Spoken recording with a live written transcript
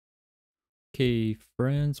Okay,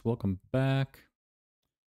 friends, welcome back.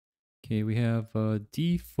 Okay, we have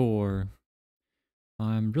d4.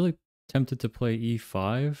 I'm really tempted to play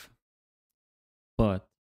e5, but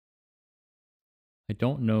I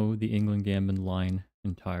don't know the England Gambit line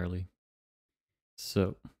entirely.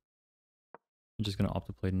 So I'm just going to opt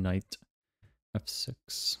to play knight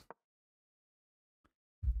f6.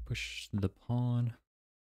 Push the pawn,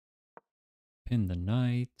 pin the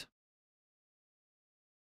knight.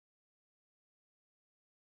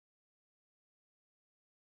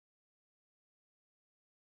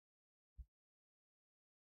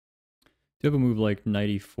 Do you have a move like knight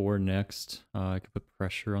e4 next? I could put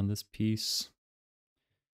pressure on this piece.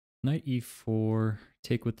 Knight e4,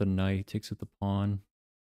 take with the knight, takes with the pawn.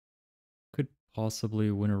 Could possibly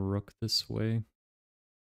win a rook this way.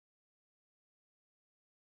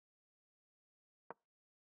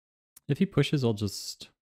 If he pushes, I'll just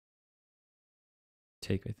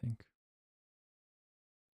take, I think.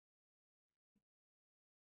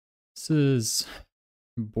 This is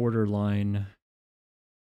borderline.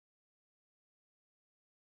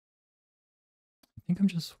 I think I'm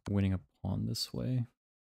just winning a pawn this way.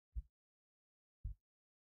 I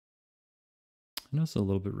know it's a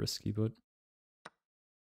little bit risky, but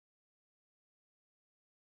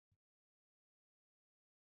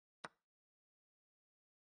I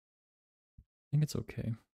think it's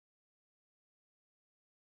okay.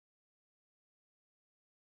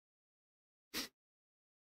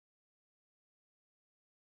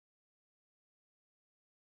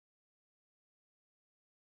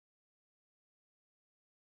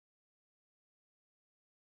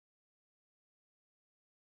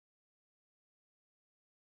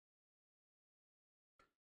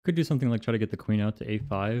 Could do something like try to get the queen out to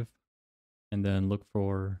a5 and then look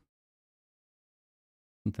for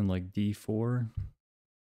something like d4.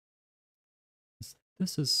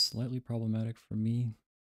 This is slightly problematic for me.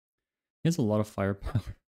 He has a lot of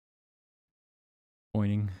firepower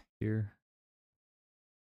pointing here.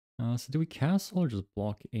 So do we castle or just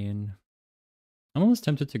block in? I'm almost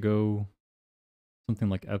tempted to go something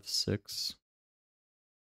like f6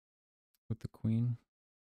 with the queen.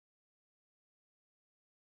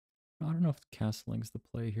 I don't know if castling's the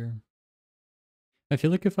play here. I feel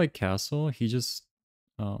like if I castle, he just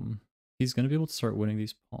he's gonna be able to start winning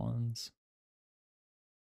these pawns.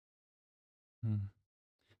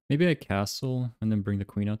 Maybe I castle and then bring the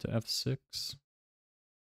queen out to f6.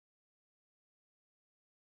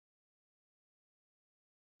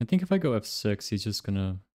 I think if I go f6, he's just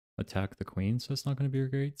gonna attack the queen, so it's not gonna be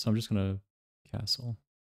great. So I'm just gonna castle.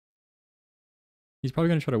 He's probably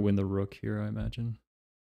gonna try to win the rook here, I imagine.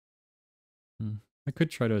 I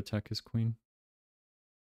could try to attack his queen.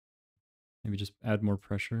 Maybe just add more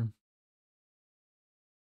pressure.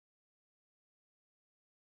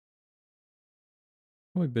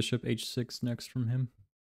 Probably bishop h6 next from him.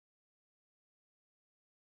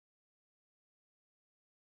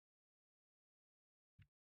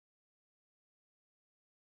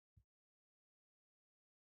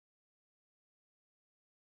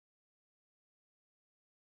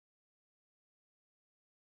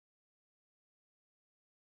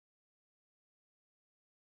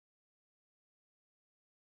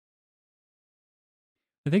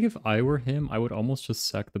 I think if I were him, I would almost just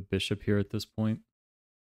sack the bishop here at this point.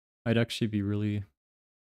 I'd actually be really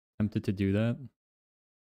tempted to do that,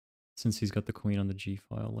 since he's got the queen on the g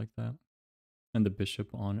file like that, and the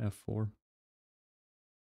bishop on f4.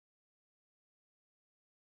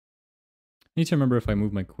 I need to remember if I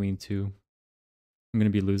move my queen too, I'm going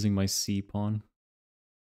to be losing my c pawn.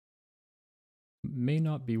 May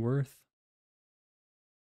not be worth.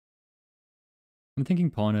 I'm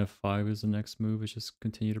thinking pawn f5 is the next move, is just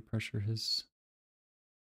continue to pressure his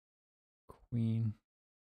queen.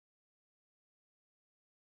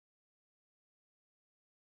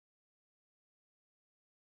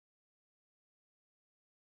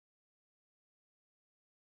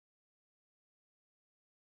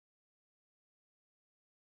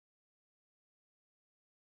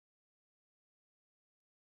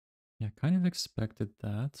 Yeah, kind of expected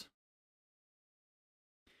that.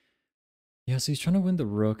 Yeah, so he's trying to win the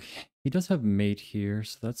rook. He does have mate here,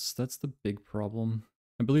 so that's the big problem.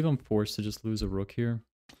 I believe I'm forced to just lose a rook here.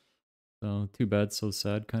 So too bad, so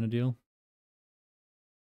sad kind of deal.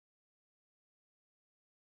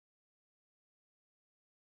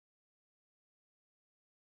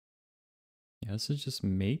 Yeah, this is just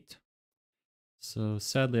mate. So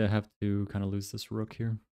sadly I have to kind of lose this rook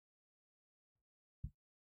here.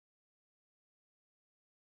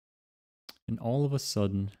 And all of a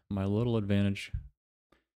sudden, my little advantage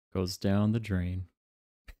goes down the drain.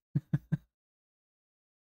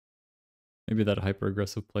 Maybe that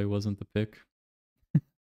hyper-aggressive play wasn't the pick.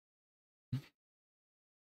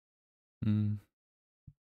 Hmm.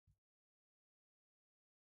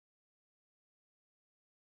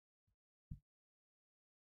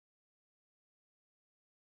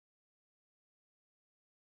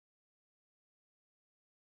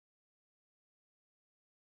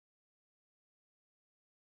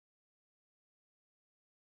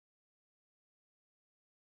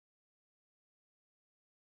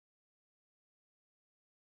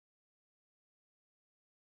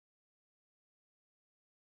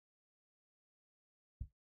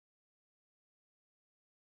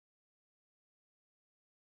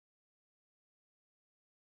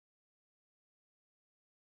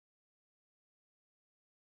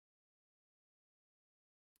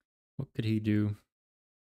 What could he do?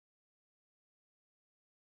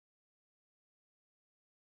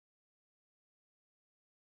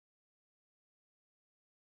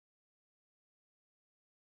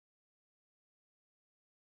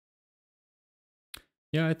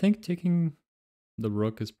 Yeah, I think taking the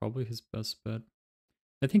rook is probably his best bet.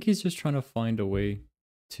 I think he's just trying to find a way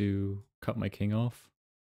to cut my king off.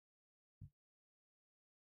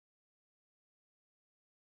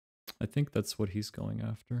 I think that's what he's going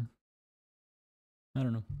after. I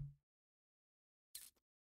don't know.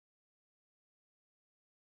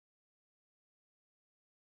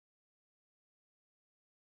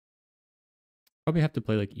 Probably have to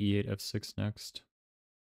play like e8, f6 next.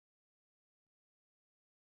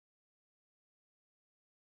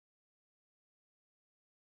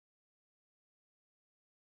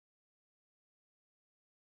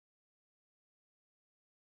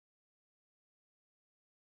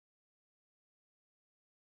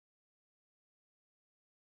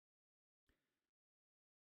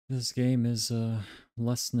 This game is a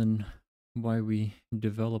lesson in why we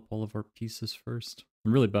develop all of our pieces first.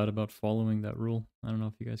 I'm really bad about following that rule. I don't know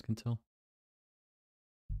if you guys can tell.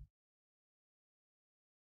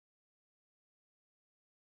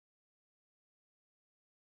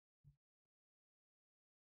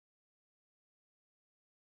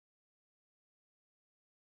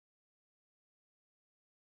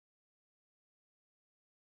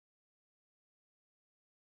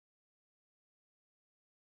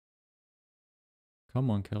 Come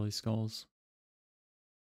on, Kelly Skulls.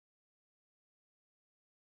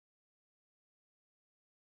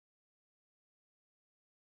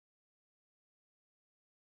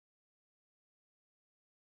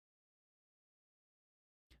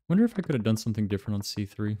 Wonder if I could have done something different on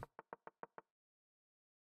c3.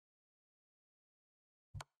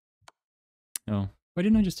 Oh, why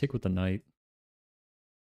didn't I just take with the knight?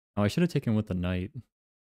 Oh, I should have taken with the knight.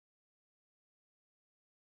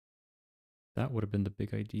 That would have been the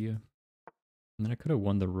big idea. And then I could have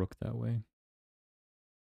won the rook that way.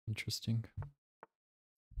 Interesting.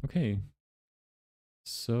 Okay.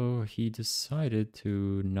 So he decided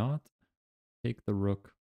to not take the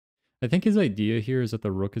rook. I think his idea here is that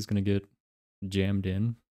the rook is going to get jammed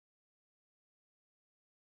in.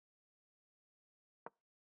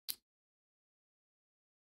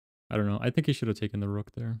 I don't know. I think he should have taken the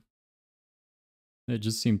rook there. It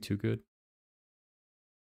just seemed too good.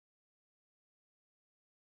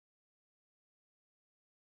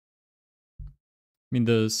 I mean,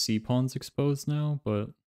 the c pawn's exposed now,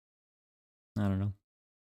 but I don't know.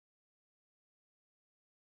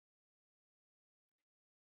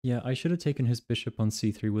 Yeah, I should have taken his bishop on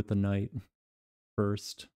c3 with the knight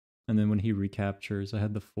first. And then when he recaptures, I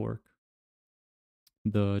had the fork.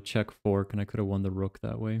 The check fork, and I could have won the rook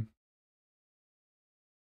that way.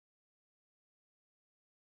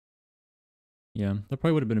 Yeah, that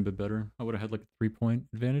probably would have been a bit better. I would have had like a 3-point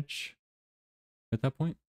advantage at that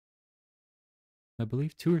point. I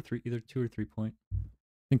believe 2 or 3, either 2 or 3 point. I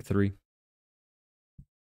think 3.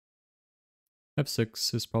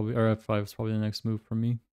 f6 is probably, or f5 is probably the next move for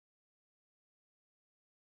me.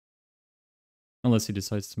 Unless he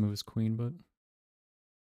decides to move his queen, but...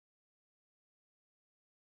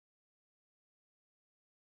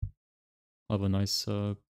 I'll have a nice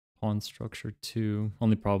pawn structure too.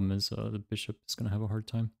 Only problem is the bishop is going to have a hard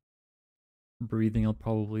time breathing. I'll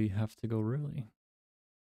probably have to go really.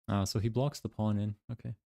 Ah, so he blocks the pawn in.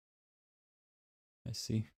 Okay. I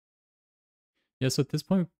see. Yeah, so at this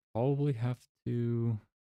point, probably have to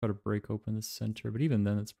try to break open the center, but even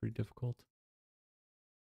then, it's pretty difficult.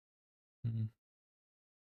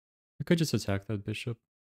 I could just attack that bishop.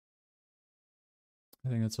 I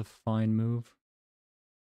think that's a fine move.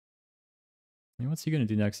 I mean, what's he going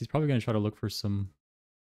to do next? He's probably going to try to look for some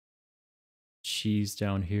cheese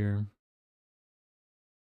down here.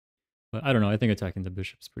 But I don't know. I think attacking the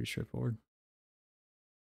bishop is pretty straightforward.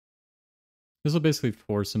 This will basically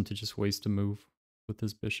force him to just waste a move with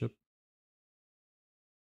his bishop.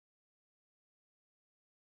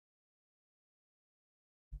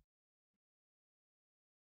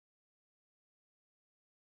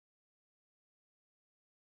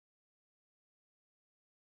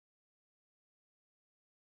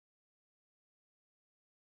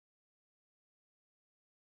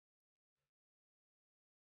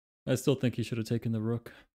 I still think he should have taken the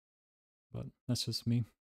rook, but that's just me.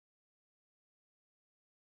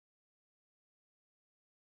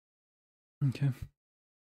 Okay.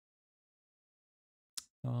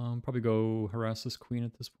 Probably go harass this queen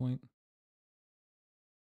at this point.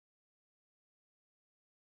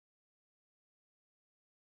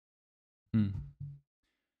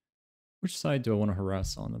 Which side do I want to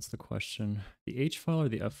harass on? That's the question. The H file or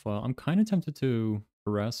the F file? I'm kind of tempted to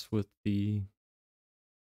harass with the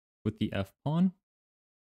F pawn.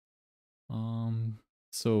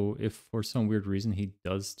 So if for some weird reason he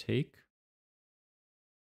does take,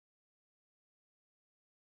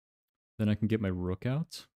 then I can get my rook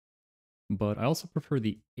out. But I also prefer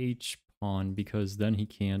the H pawn because then he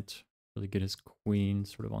can't really get his queen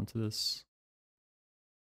sort of onto this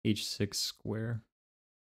H6 square.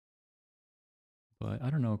 But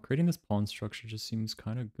I don't know, creating this pawn structure just seems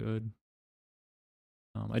kind of good.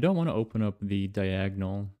 I don't want to open up the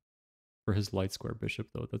diagonal for his light square bishop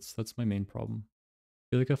though. That's my main problem. I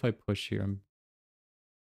feel like if I push here, I'm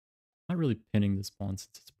not really pinning this pawn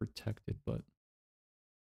since it's protected, but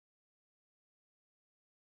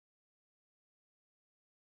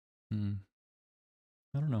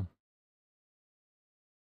I don't know.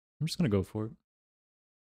 I'm just gonna go for it.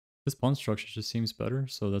 This pawn structure just seems better,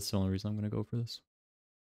 so that's the only reason I'm gonna go for this.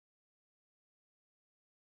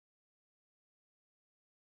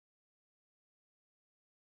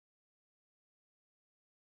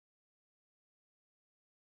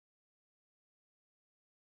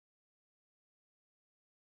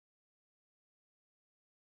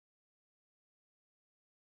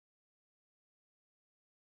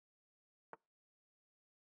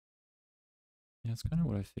 Yeah, it's kind of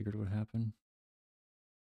what I figured would happen.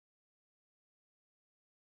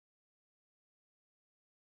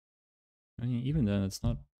 I mean, even then, it's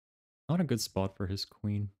not a good spot for his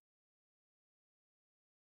queen.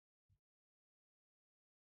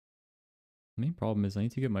 The main problem is I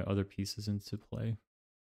need to get my other pieces into play.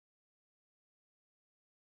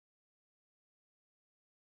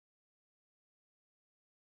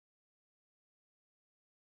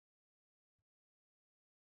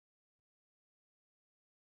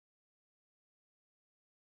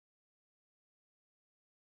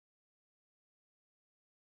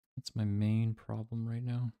 That's my main problem right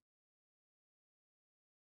now.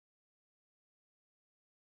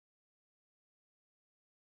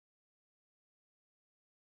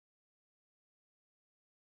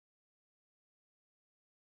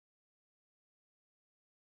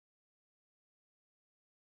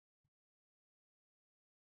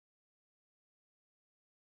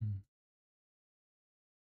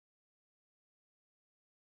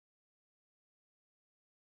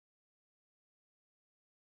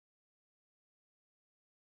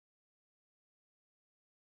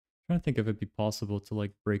 Trying to think if it'd be possible to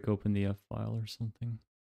like break open the F file or something,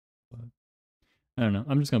 but I don't know.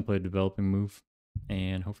 I'm just gonna play a developing move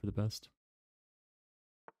and hope for the best.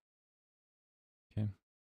 Okay.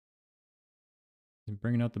 And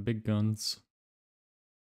bringing out the big guns.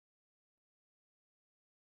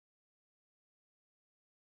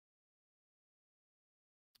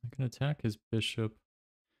 I can attack his bishop.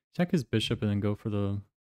 Attack his bishop and then go for the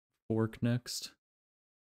fork next.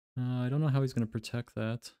 I don't know how he's going to protect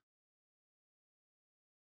that.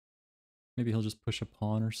 Maybe he'll just push a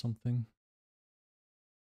pawn or something.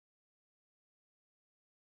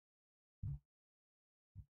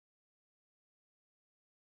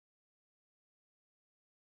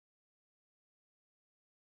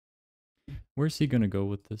 Where's he going to go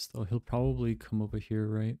with this, though? He'll probably come over here,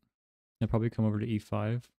 right? He'll probably come over to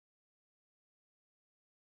e5.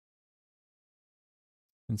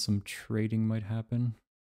 And some trading might happen.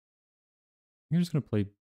 I'm just going to play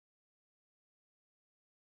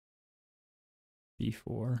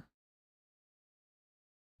b4.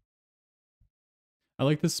 I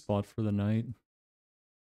like this spot for the knight.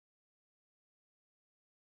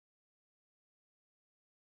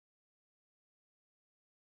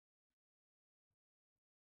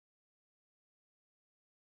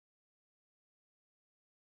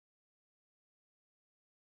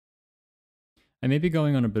 I may be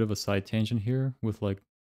going on a bit of a side tangent here with like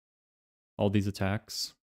all these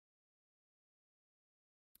attacks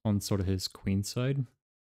on sort of his queen side.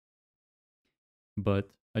 But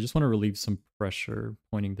I just want to relieve some pressure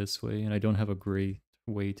pointing this way, and I don't have a great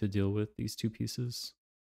way to deal with these two pieces.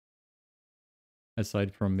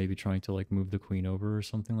 Aside from maybe trying to like move the queen over or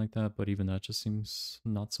something like that, but even that just seems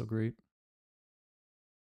not so great.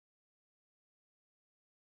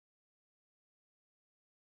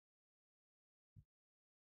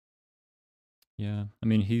 Yeah, I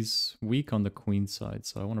mean, he's weak on the queen side,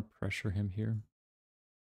 so I want to pressure him here.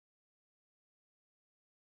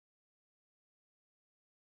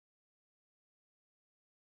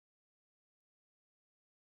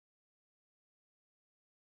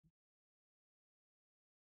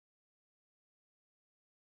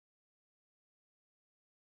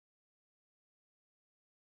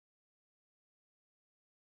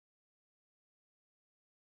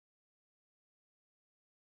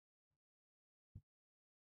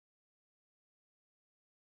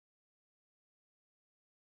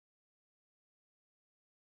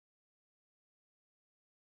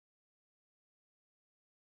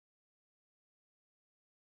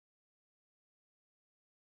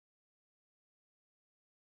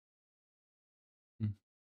 Hmm.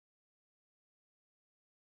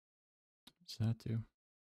 What does that do?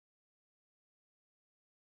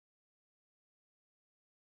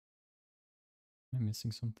 Am I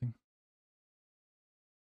missing something?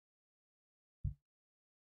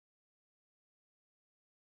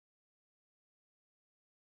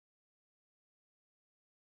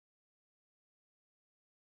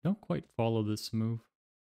 Don't quite follow this move,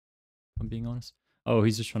 if I'm being honest. Oh,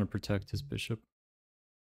 he's just trying to protect his bishop.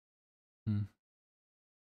 Hmm.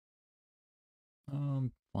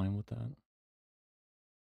 I'm fine with that.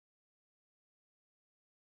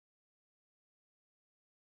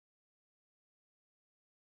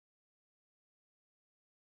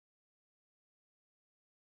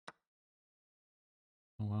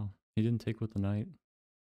 Oh wow, he didn't take with the knight.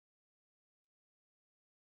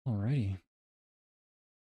 Alrighty.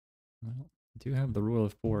 Well, I do have the Royal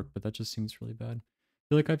Fork, but that just seems really bad. I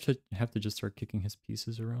feel like I should have to just start kicking his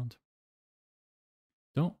pieces around.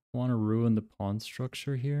 Don't want to ruin the pawn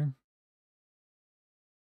structure here.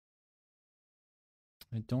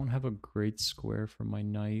 I don't have a great square for my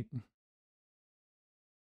knight.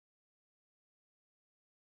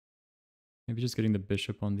 Maybe just getting the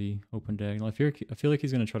bishop on the open diagonal. I feel like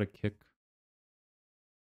he's going to try to kick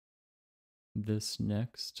this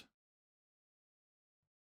next.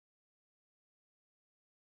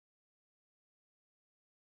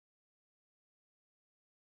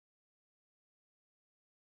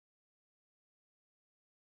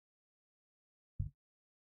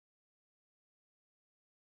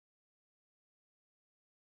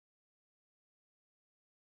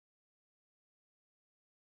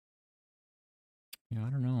 Yeah, I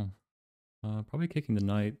don't know. Probably kicking the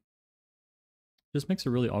knight. Just makes a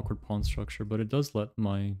really awkward pawn structure, but it does let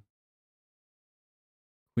my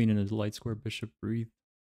queen and his light square bishop breathe.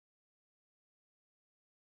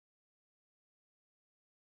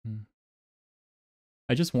 Hmm.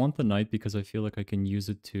 I just want the knight because I feel like I can use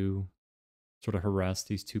it to sort of harass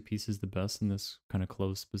these two pieces the best in this kind of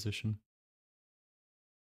closed position.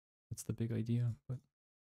 That's the big idea, but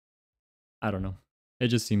I don't know. It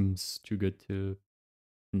just seems too good to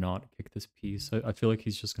not kick this piece. I feel like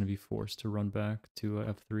he's just going to be forced to run back to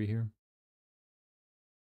f3 here.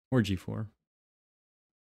 Or g4.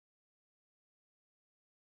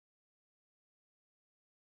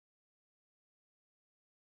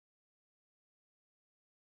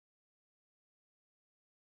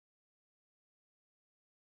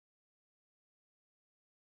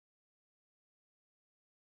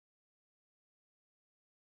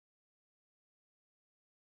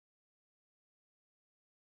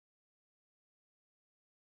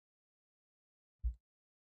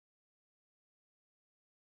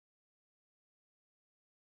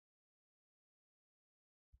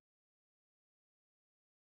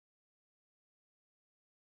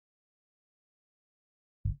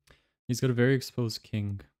 He's got a very exposed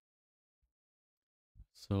king.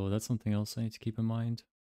 So that's something else I need to keep in mind.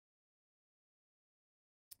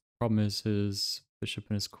 Problem is his bishop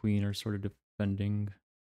and his queen are sort of defending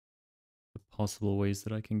the possible ways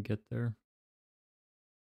that I can get there.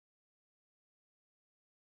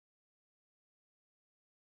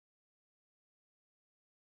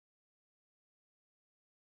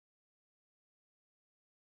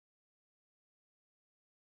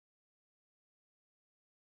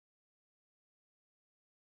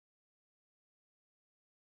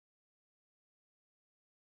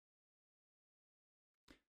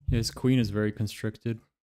 Yeah, his queen is very constricted.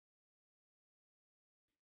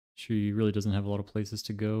 She really doesn't have a lot of places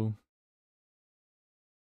to go.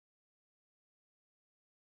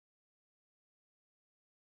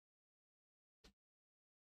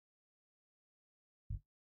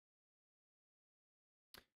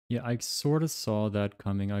 Yeah, I sort of saw that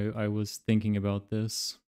coming. I was thinking about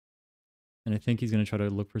this. And I think he's going to try to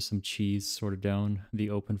look for some cheese sort of down the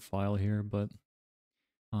open file here. But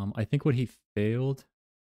I think what he failed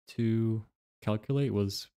to calculate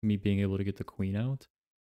was me being able to get the queen out.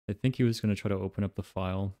 I think he was going to try to open up the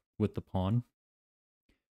file with the pawn.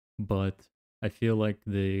 But I feel like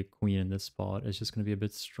the queen in this spot is just going to be a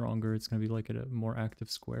bit stronger. It's going to be like a more active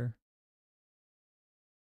square.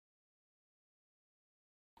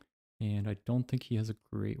 And I don't think he has a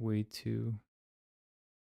great way to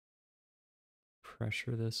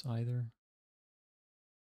pressure this either.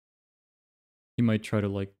 He might try to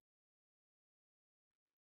like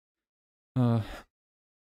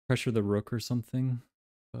pressure the rook or something,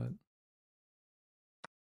 but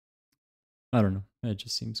I don't know. It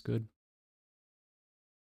just seems good.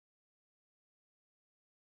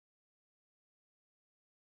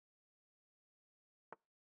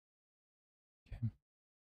 Okay.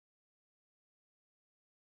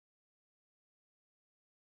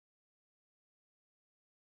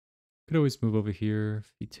 Could always move over here.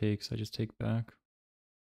 If he takes, I just take back.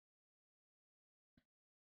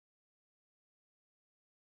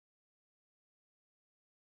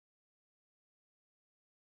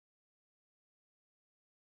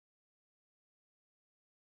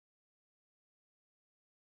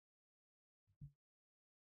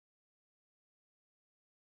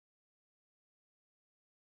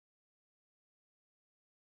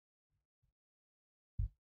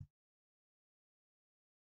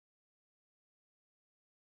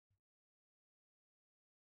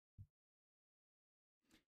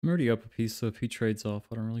 I'm already up a piece, so if he trades off,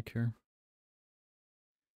 I don't really care.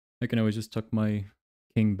 I can always just tuck my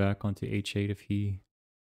king back onto h8 if he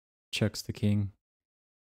checks the king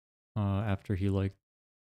after he like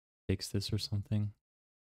takes this or something.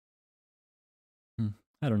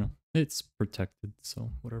 I don't know. It's protected, so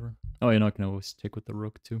whatever. Oh, yeah, I can always take with the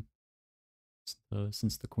rook too,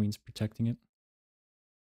 since the queen's protecting it.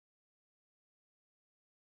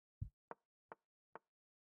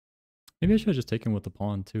 Maybe I should have just taken with the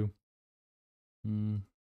pawn too. I'm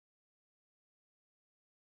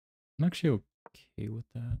actually okay with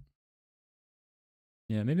that.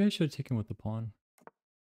 Yeah, maybe I should have taken with the pawn.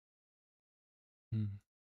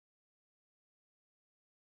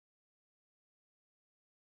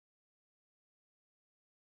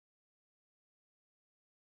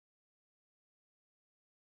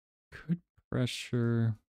 Could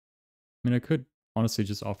pressure. I mean, I could honestly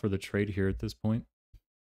just offer the trade here at this point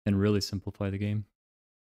and really simplify the game.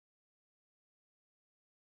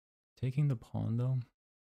 Taking the pawn, though.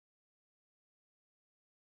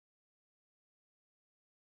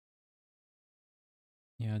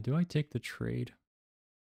 Yeah, do I take the trade?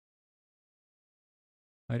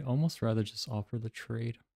 I'd almost rather just offer the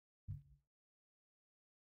trade.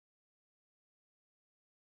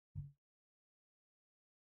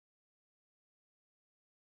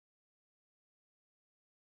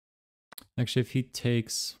 Actually, if he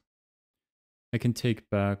takes, I can take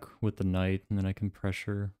back with the knight, and then I can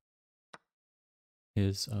pressure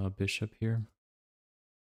his bishop here.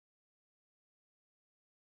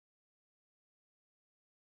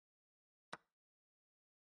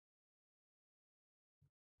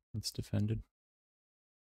 It's defended.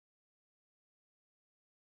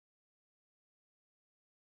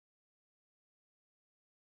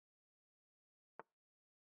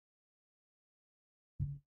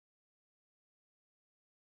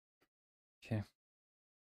 Okay.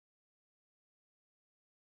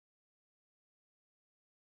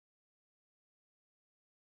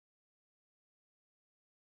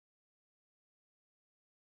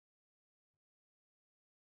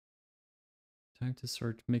 Time to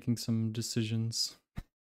start making some decisions.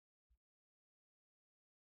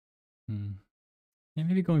 Yeah,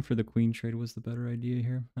 maybe going for the queen trade was the better idea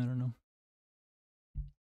here. I don't know.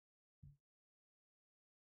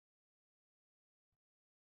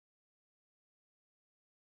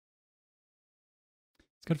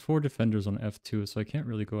 It's got 4 defenders on f2, so I can't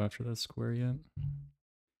really go after that square yet.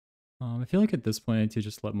 I feel like at this point I need to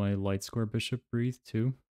just let my light square bishop breathe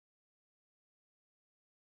too.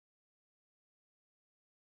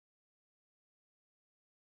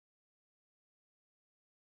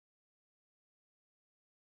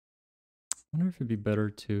 I wonder if it'd be better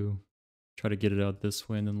to try to get it out this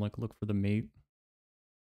way and then like look for the mate.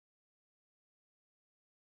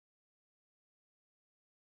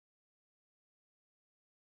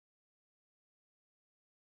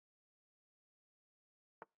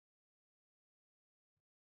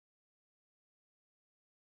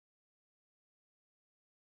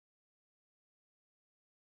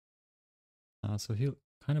 So he'll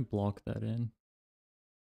kind of block that in.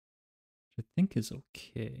 I think is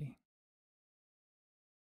okay.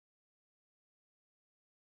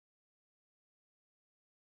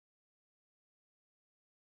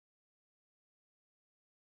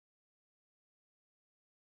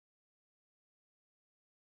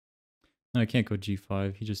 No, I can't go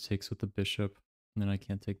g5. He just takes with the bishop, and then I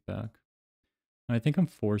can't take back. I think I'm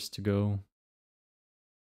forced to go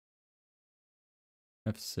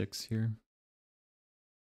f6 here.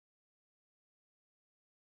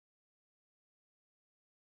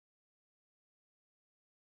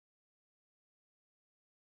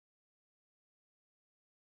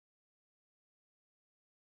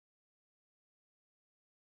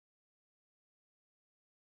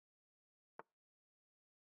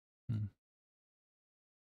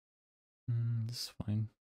 This is fine.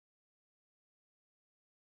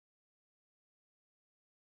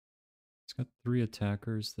 He's got 3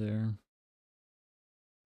 attackers there.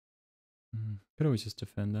 Could always just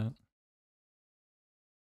defend that.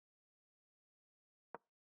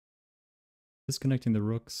 Disconnecting the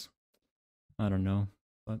rooks. I don't know,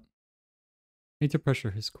 but I need to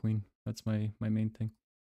pressure his queen. That's my main thing.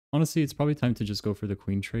 Honestly, it's probably time to just go for the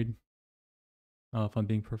queen trade. If I'm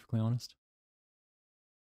being perfectly honest.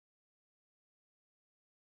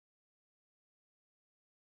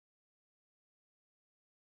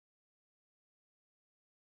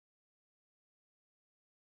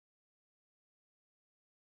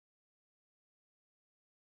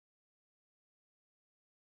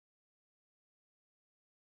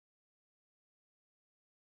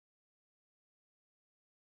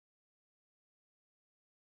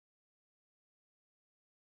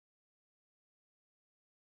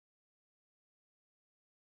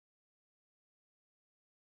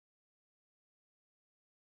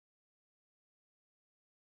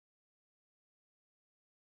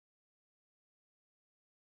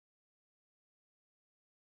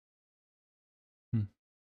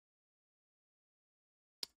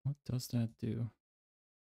 What does that do?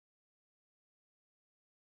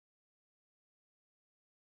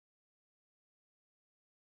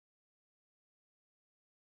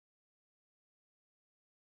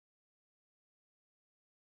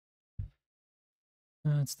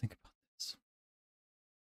 Let's think about this. I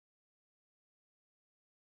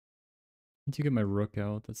need to get my rook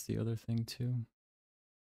out. That's the other thing too.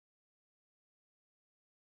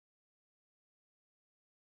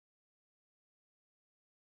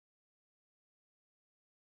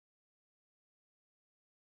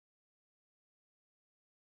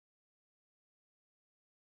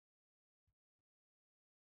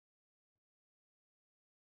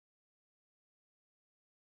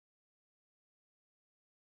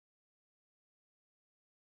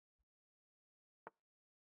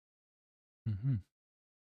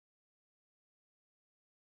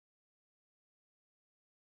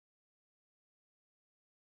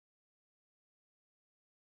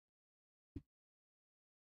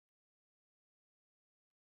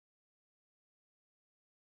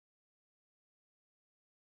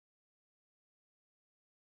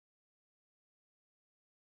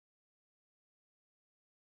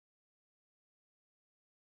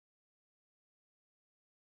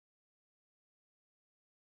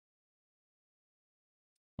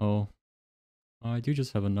 Oh, I do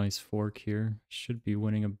just have a nice fork here. Should be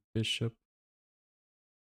winning a bishop.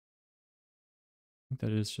 I think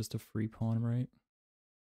that is just a free pawn, right?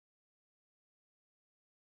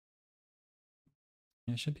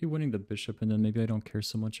 Yeah, I should be winning the bishop, and then maybe I don't care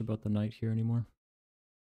so much about the knight here anymore.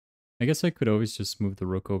 I guess I could always just move the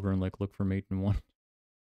rook over and like look for mate in 1.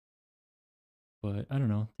 But I don't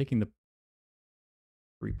know. Taking the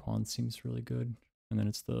free pawn seems really good. And then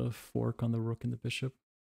it's the fork on the rook and the bishop.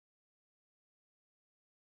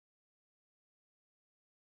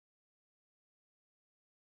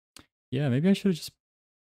 Yeah, maybe I should have just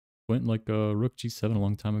went like rook g7 a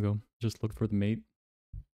long time ago. Just looked for the mate.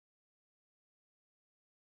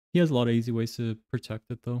 He has a lot of easy ways to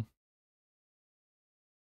protect it though.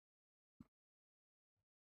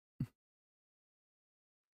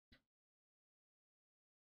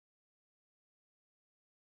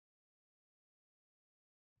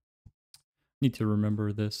 Need to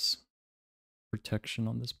remember this protection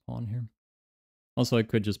on this pawn here. Also, I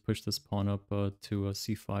could just push this pawn up to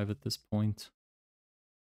c5 at this point.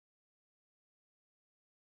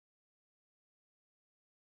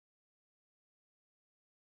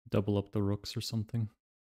 Double up the rooks or something.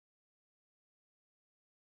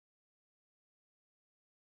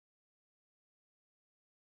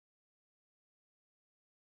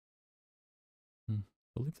 I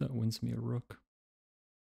believe that wins me a rook.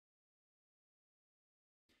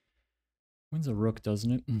 Wins a rook,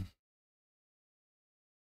 doesn't it?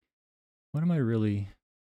 What am I really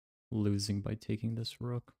losing by taking this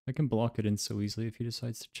rook? I can block it in so easily if he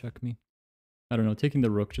decides to check me. I don't know, taking the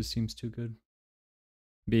rook just seems too good.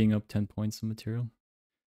 Being up 10 points of material.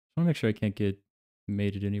 I want to make sure I can't get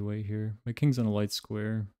mated anyway here. My king's on a light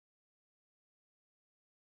square.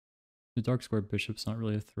 The dark square bishop's not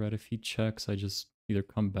really a threat. If he checks, I just either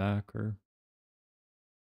come back or...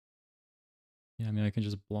 Yeah, I mean, I can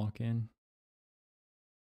just block in.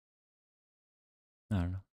 I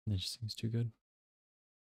don't know. It just seems too good.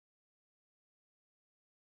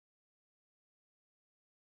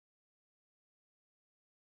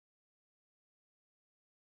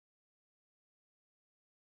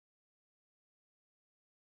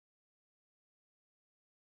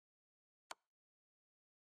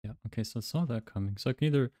 Yeah, okay, so I saw that coming. So I can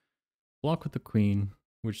either block with the queen,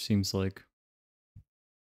 which seems like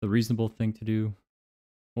the reasonable thing to do,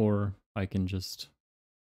 or I can just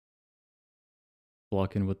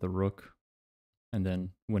block in with the rook and then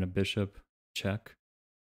win a bishop, check.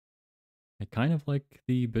 I kind of like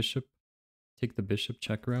the bishop, take the bishop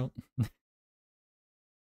check route.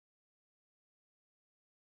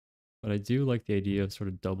 But I do like the idea of sort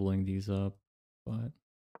of doubling these up, but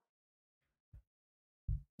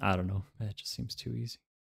I don't know. That just seems too easy.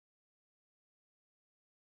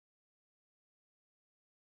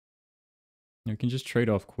 I can just trade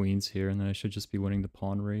off queens here, and then I should just be winning the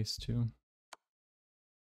pawn race too.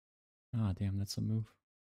 Ah, damn, that's a move.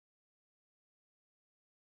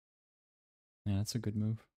 Yeah, that's a good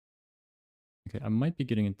move. Okay, I might be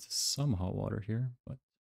getting into some hot water here, but...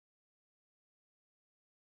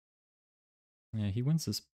 Yeah, he wins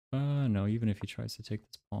this. No, even if he tries to take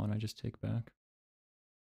this pawn, I just take back.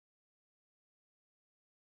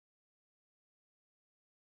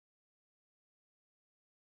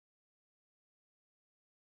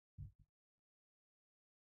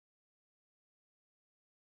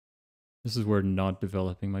 This is where not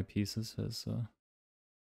developing my pieces has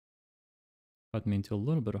got me into a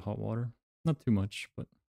little bit of hot water. Not too much, but...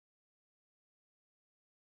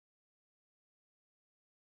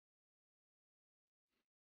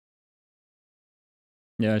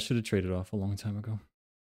 Yeah, I should have traded off a long time ago.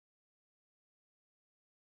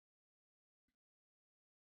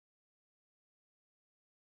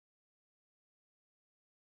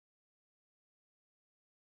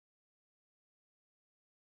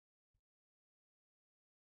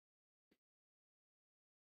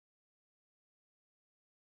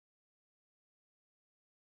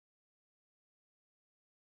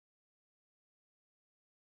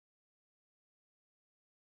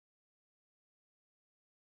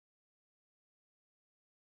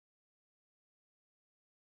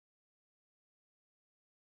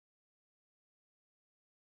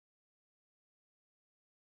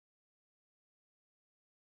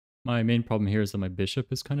 My main problem here is that my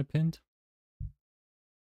bishop is kind of pinned.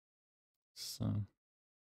 So...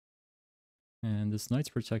 And this knight's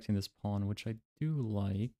protecting this pawn, which I do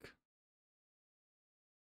like.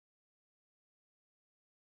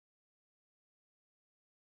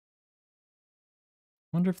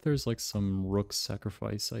 Wonder if there's like some rook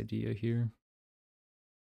sacrifice idea here.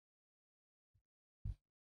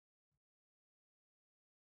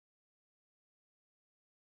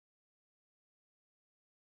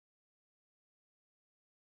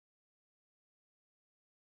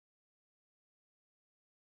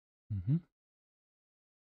 Mm-hmm.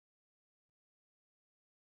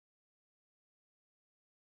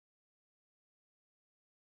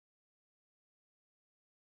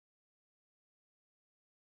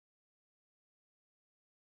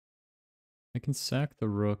 I can sack the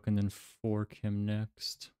rook and then fork him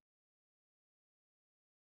next.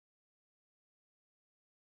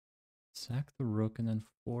 Sack the rook and then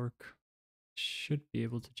fork. Should be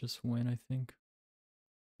able to just win, I think.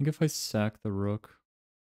 I think if I sack the rook,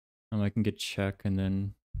 I can get check and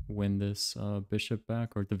then win this bishop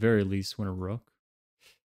back, or at the very least win a rook.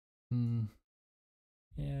 Yeah,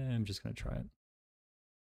 I'm just gonna try it.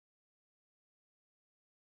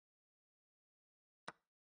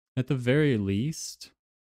 At the very least,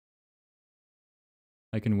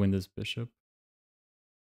 I can win this bishop.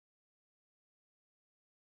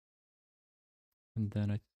 And then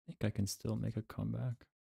I think I can still make a comeback.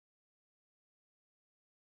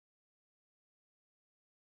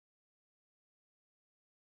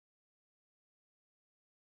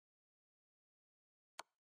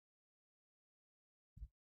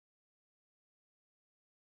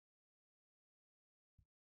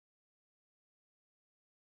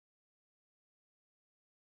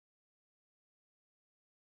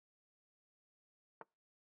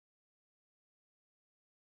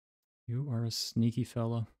 You are a sneaky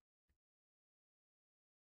fella.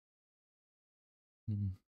 Hmm.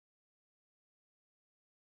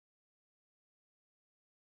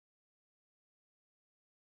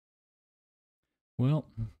 Well,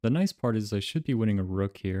 the nice part is I should be winning a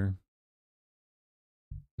rook here.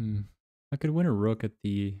 Hmm. I could win a rook at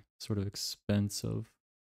the sort of expense of...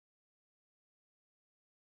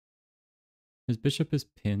 His bishop is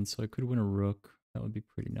pinned, so I could win a rook. That would be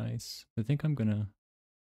pretty nice. I think I'm gonna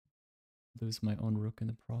lose my own rook in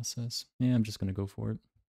the process. Yeah, I'm just gonna go for it.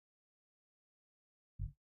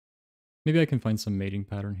 Maybe I can find some mating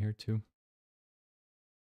pattern here too.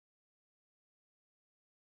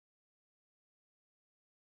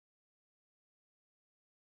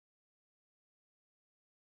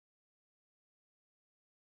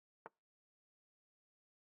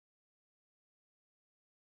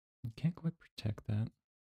 I can't quite protect that.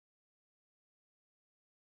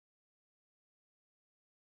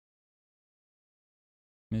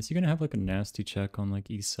 Is he gonna have like a nasty check on like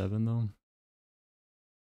e7 though?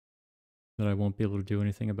 That I won't be able to do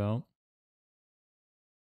anything about?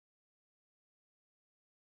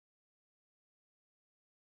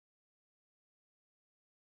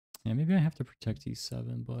 Yeah, maybe I have to protect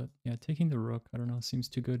e7, but yeah, taking the rook, I don't know, seems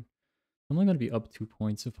too good. I'm only gonna be up 2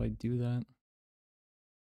 points if I do that.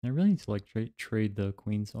 I really need to like trade the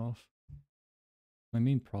queens off. My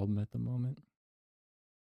main problem at the moment.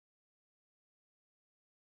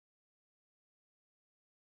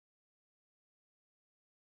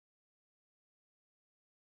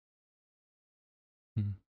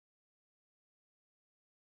 Hmm.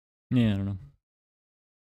 Yeah, I don't know.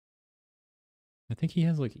 I think he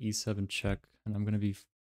has like e7 check, and I'm gonna be...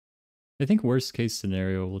 I think worst case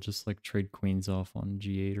scenario, we'll just like trade queens off on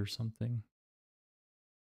g8 or something.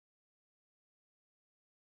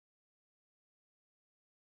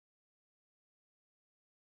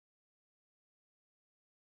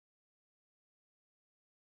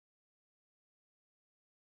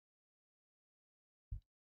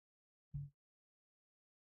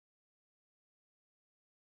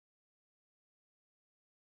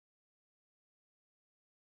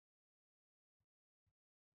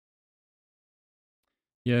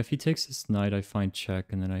 Yeah, if he takes this knight, I find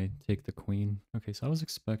check, and then I take the queen. Okay, so I was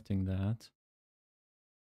expecting that.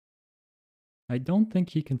 I don't think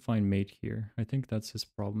he can find mate here. I think that's his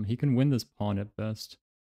problem. He can win this pawn at best.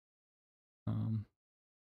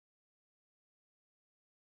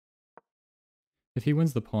 If he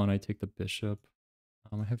wins the pawn, I take the bishop.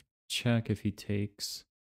 I have check if he takes,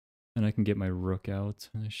 and I can get my rook out,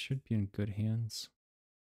 and I should be in good hands.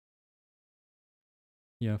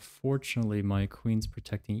 Yeah, fortunately, my queen's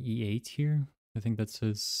protecting e8 here. I think that's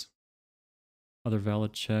his other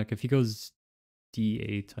valid check. If he goes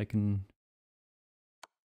d8, I can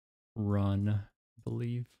run, I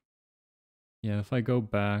believe. Yeah, if I go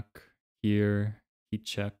back here, he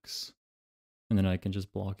checks, and then I can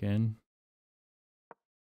just block in.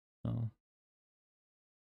 So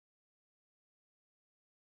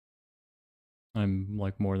I'm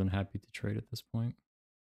like more than happy to trade at this point.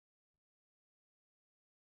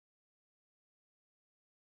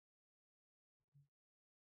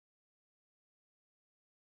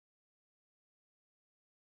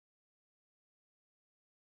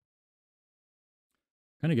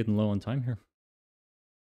 Kind of getting low on time here.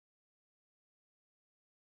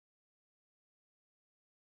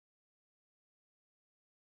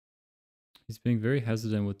 He's being very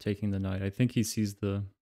hesitant with taking the knight. I think he sees the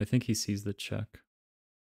check.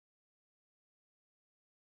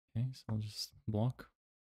 Okay, so I'll just block.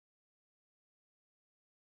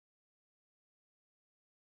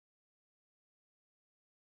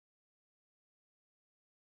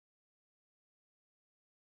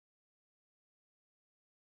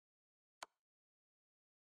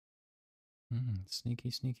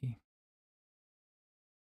 Sneaky, sneaky.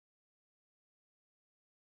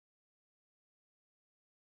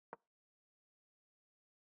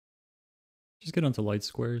 Just get onto light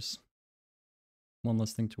squares. One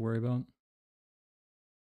less thing to worry about.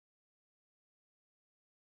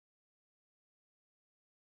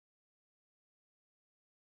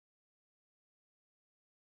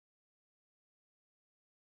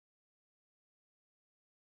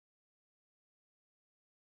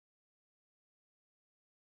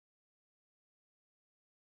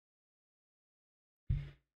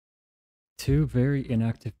 Two very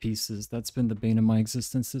inactive pieces. That's been the bane of my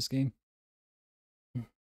existence this game.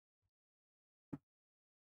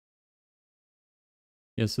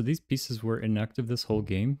 Yeah, so these pieces were inactive this whole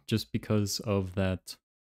game just because of that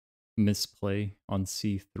misplay on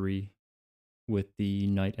c3 with the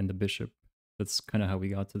knight and the bishop. That's kind of how we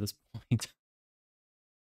got to this point.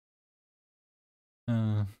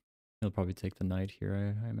 He'll probably take the knight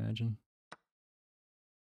here, I imagine.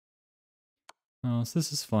 Oh, so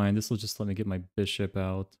this is fine. This will just let me get my bishop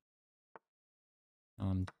out.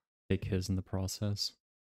 Take his in the process.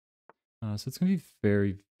 So it's going to be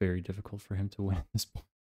very, very difficult for him to win this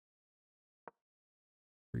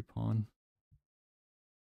free pawn.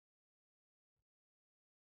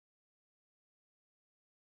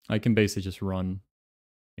 I can basically just run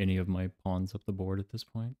any of my pawns up the board at this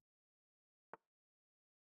point.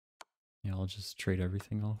 Yeah, I'll just trade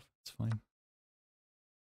everything off. It's fine.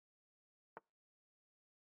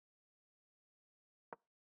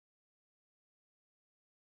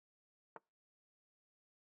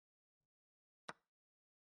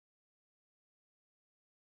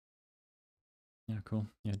 Yeah, cool.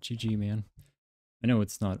 Yeah, GG, man. I know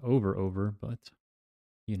it's not over, but,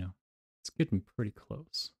 you know, it's getting pretty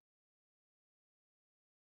close.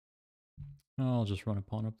 I'll just run a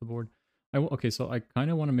pawn up the board. Okay, so I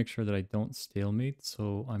kind of want to make sure that I don't stalemate,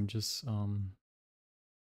 so I'm just,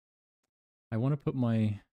 I want to put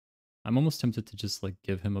my, I'm almost tempted to just, like,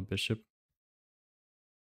 give him a bishop,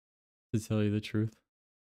 to tell you the truth.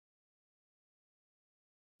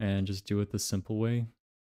 And just do it the simple way.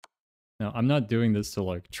 Now, I'm not doing this to,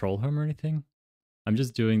 like, troll him or anything. I'm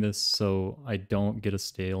just doing this so I don't get a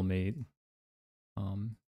stalemate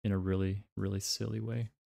in a really, really silly way.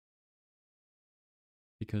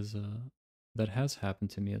 Because that has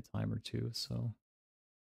happened to me a time or two, so.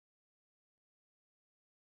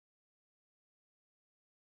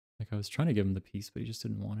 Like, I was trying to give him the piece, but he just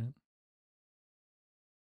didn't want it.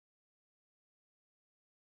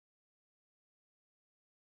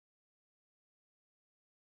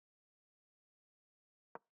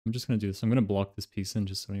 I'm just going to do this. I'm going to block this piece in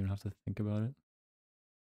just so I don't even have to think about it.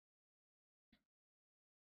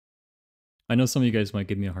 I know some of you guys might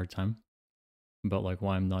give me a hard time about, like,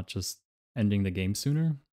 why I'm not just ending the game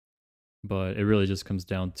sooner, but it really just comes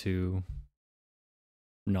down to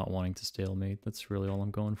not wanting to stalemate. That's really all I'm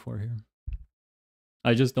going for here.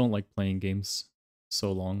 I just don't like playing games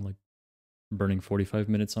so long, like burning 45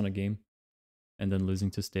 minutes on a game and then losing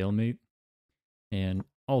to stalemate. And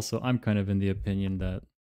also, I'm kind of in the opinion that,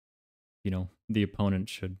 you know, the opponent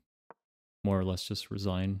should more or less just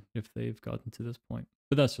resign if they've gotten to this point.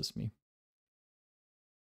 But that's just me.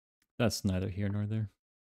 That's neither here nor there.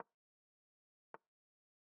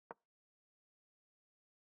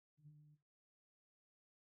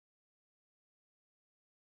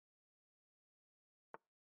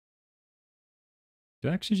 Do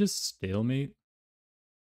I actually just stalemate?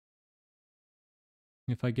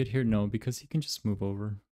 If I get here, no, because he can just move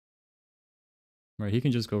over. Right, he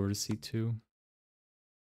can just go over to c2.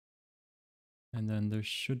 And then there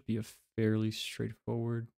should be a fairly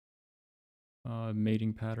straightforward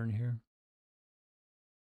mating pattern here.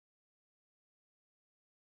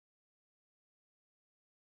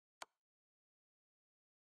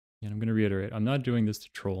 And I'm going to reiterate, I'm not doing this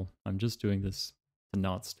to troll. I'm just doing this to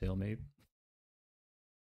not stalemate.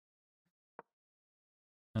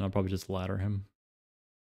 And I'll probably just ladder him.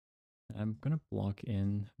 I'm going to block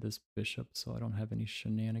in this bishop so I don't have any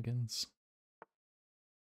shenanigans.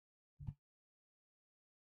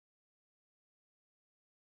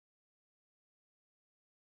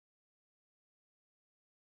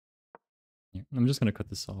 Yeah, I'm just going to cut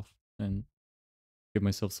this off and give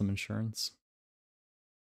myself some insurance.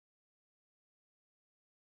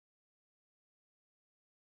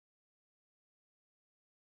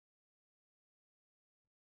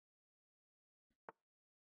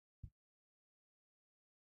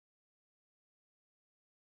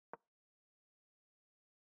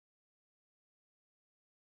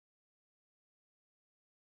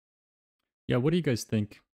 Yeah, what do you guys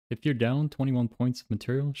think? If you're down 21 points of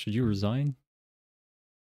material, should you resign?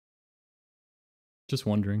 Just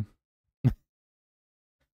wondering.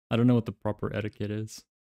 I don't know what the proper etiquette is.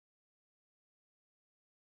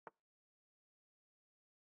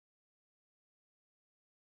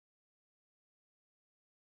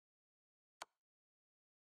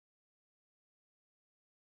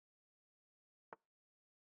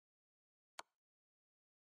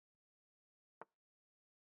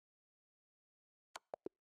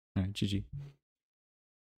 Alright, GG.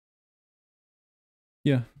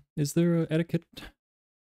 Yeah, is there a etiquette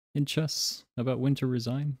in chess about when to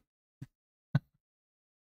resign?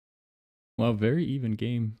 Wow, very even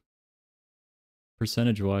game.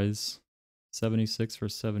 Percentage-wise, 76 for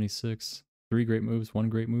 76. 3 great moves, 1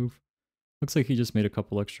 great move. Looks like he just made a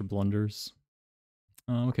couple extra blunders.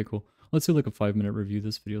 Okay, cool. Let's do like a 5-minute review.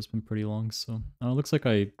 This video's been pretty long, so looks like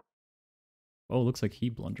looks like he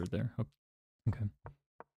blundered there. Okay.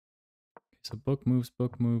 So book moves,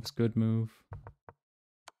 good move.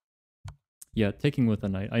 Yeah, taking with a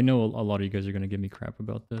knight. I know a lot of you guys are going to give me crap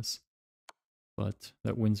about this, but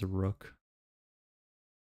that wins a rook.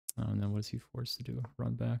 And then what is he forced to do?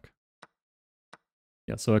 Run back.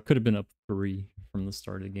 Yeah, so I could have been up 3 from the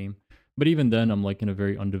start of the game. But even then, I'm like in a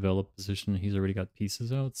very undeveloped position. He's already got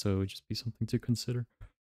pieces out, so it would just be something to consider.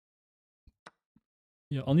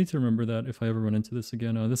 Yeah, I'll need to remember that if I ever run into this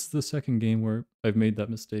again. This is the second game where I've made that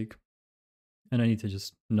mistake, and I need to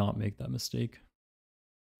just not make that mistake.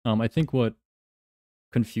 I think what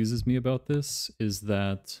confuses me about this is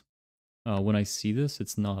that when I see this,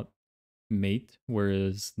 it's not mate,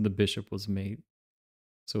 whereas the bishop was mate.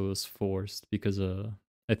 So it was forced because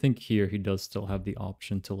I think here he does still have the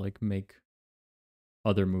option to like make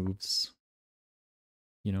other moves,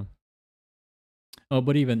 you know. Oh,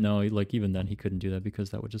 but even no, like even then he couldn't do that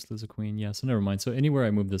because that would just lose a queen. Yeah, so never mind. So anywhere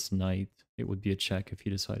I move this knight, it would be a check if he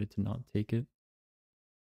decided to not take it.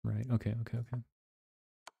 Right. Okay.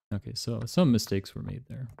 Okay, so some mistakes were made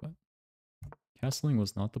there, but castling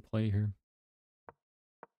was not the play here.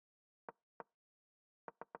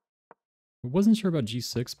 I wasn't sure about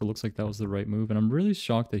g6, but looks like that was the right move, and I'm really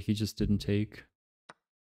shocked that he just didn't take.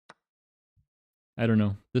 I don't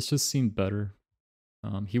know. This just seemed better.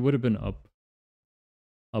 He would have been up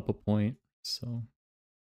a point, so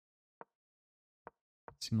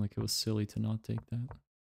it seemed like it was silly to not take that.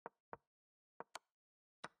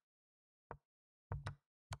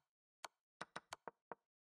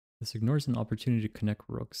 This ignores an opportunity to connect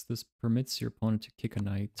rooks. This permits your opponent to kick a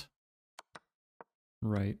knight.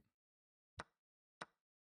 Right.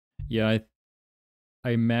 Yeah, I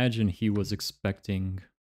imagine he was expecting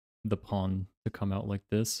the pawn to come out like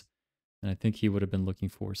this, and I think he would have been looking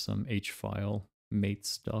for some h-file mate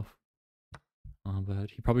stuff.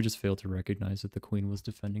 But he probably just failed to recognize that the queen was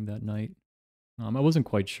defending that knight. I wasn't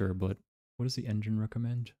quite sure, but what does the engine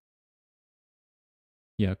recommend?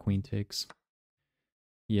 Yeah, queen takes.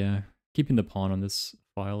 Yeah, keeping the pawn on this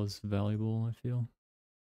file is valuable, I feel.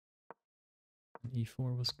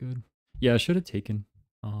 E4 was good. Yeah, I should have taken.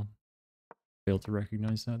 Failed to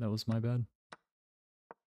recognize that. That was my bad.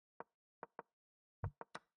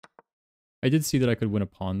 I did see that I could win a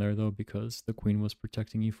pawn there, though, because the queen was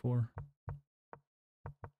protecting e4.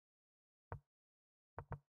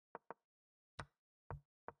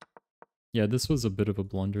 Yeah, this was a bit of a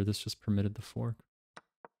blunder. This just permitted the fork.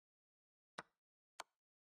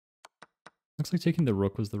 Looks like taking the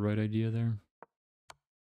rook was the right idea there.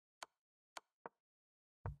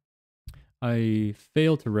 I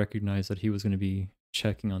failed to recognize that he was going to be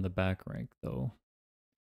checking on the back rank, though.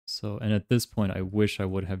 So, and at this point, I wish I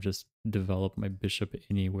would have just developed my bishop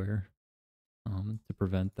anywhere to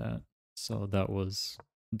prevent that. So that was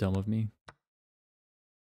dumb of me.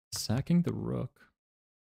 Sacking the rook.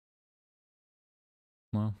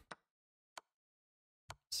 Well,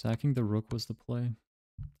 sacking the rook was the play.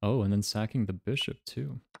 Oh, and then sacking the bishop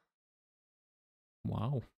too.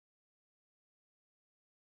 Wow.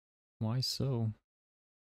 Why so?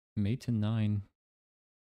 Mate to 9.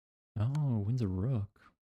 Oh, wins a rook.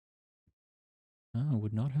 Oh,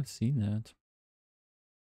 would not have seen that.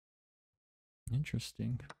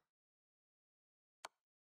 Interesting.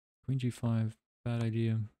 Queen g5, bad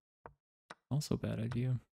idea. Also bad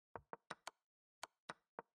idea.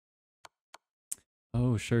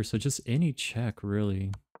 Oh, sure, so just any check,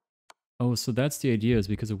 really. Oh, so that's the idea, is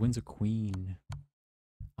because it wins a queen.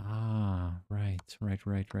 Ah, right.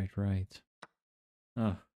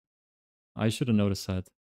 Ah, I should have noticed that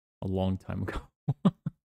a long time ago.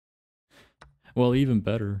 Well, even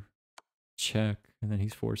better. Check, and then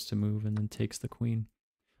he's forced to move and then takes the queen.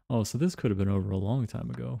 Oh, so this could have been over a long time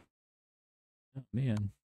ago. Oh,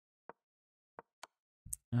 man.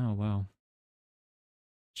 Oh, wow.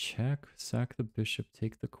 Check, sack the bishop,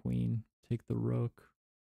 take the queen, take the rook.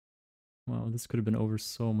 Wow, this could have been over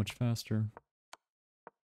so much faster.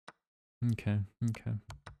 Okay.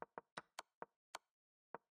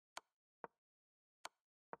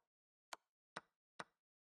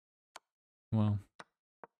 Wow.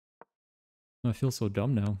 I feel so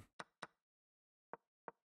dumb now.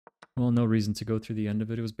 Well, no reason to go through the end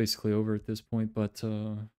of it. It was basically over at this point, but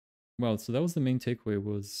wow, so that was the main takeaway,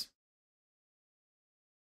 was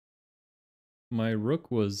my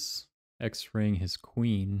rook was x-raying his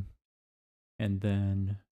queen, and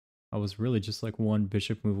then I was really just like one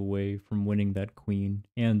bishop move away from winning that queen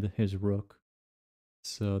and his rook.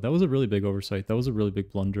 So that was a really big oversight. That was a really big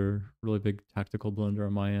blunder, really big tactical blunder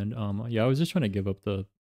on my end. Yeah, I was just trying to give up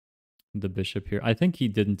the bishop here. I think he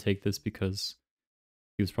didn't take this because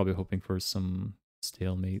he was probably hoping for some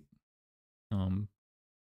stalemate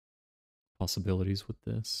possibilities with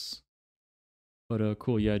this. But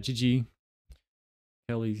cool, yeah, GG.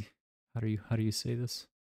 Kelly, how do you say this?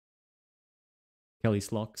 Kelly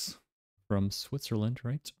Slucks from Switzerland,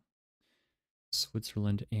 right?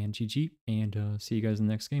 Switzerland and GG, and see you guys in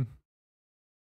the next game.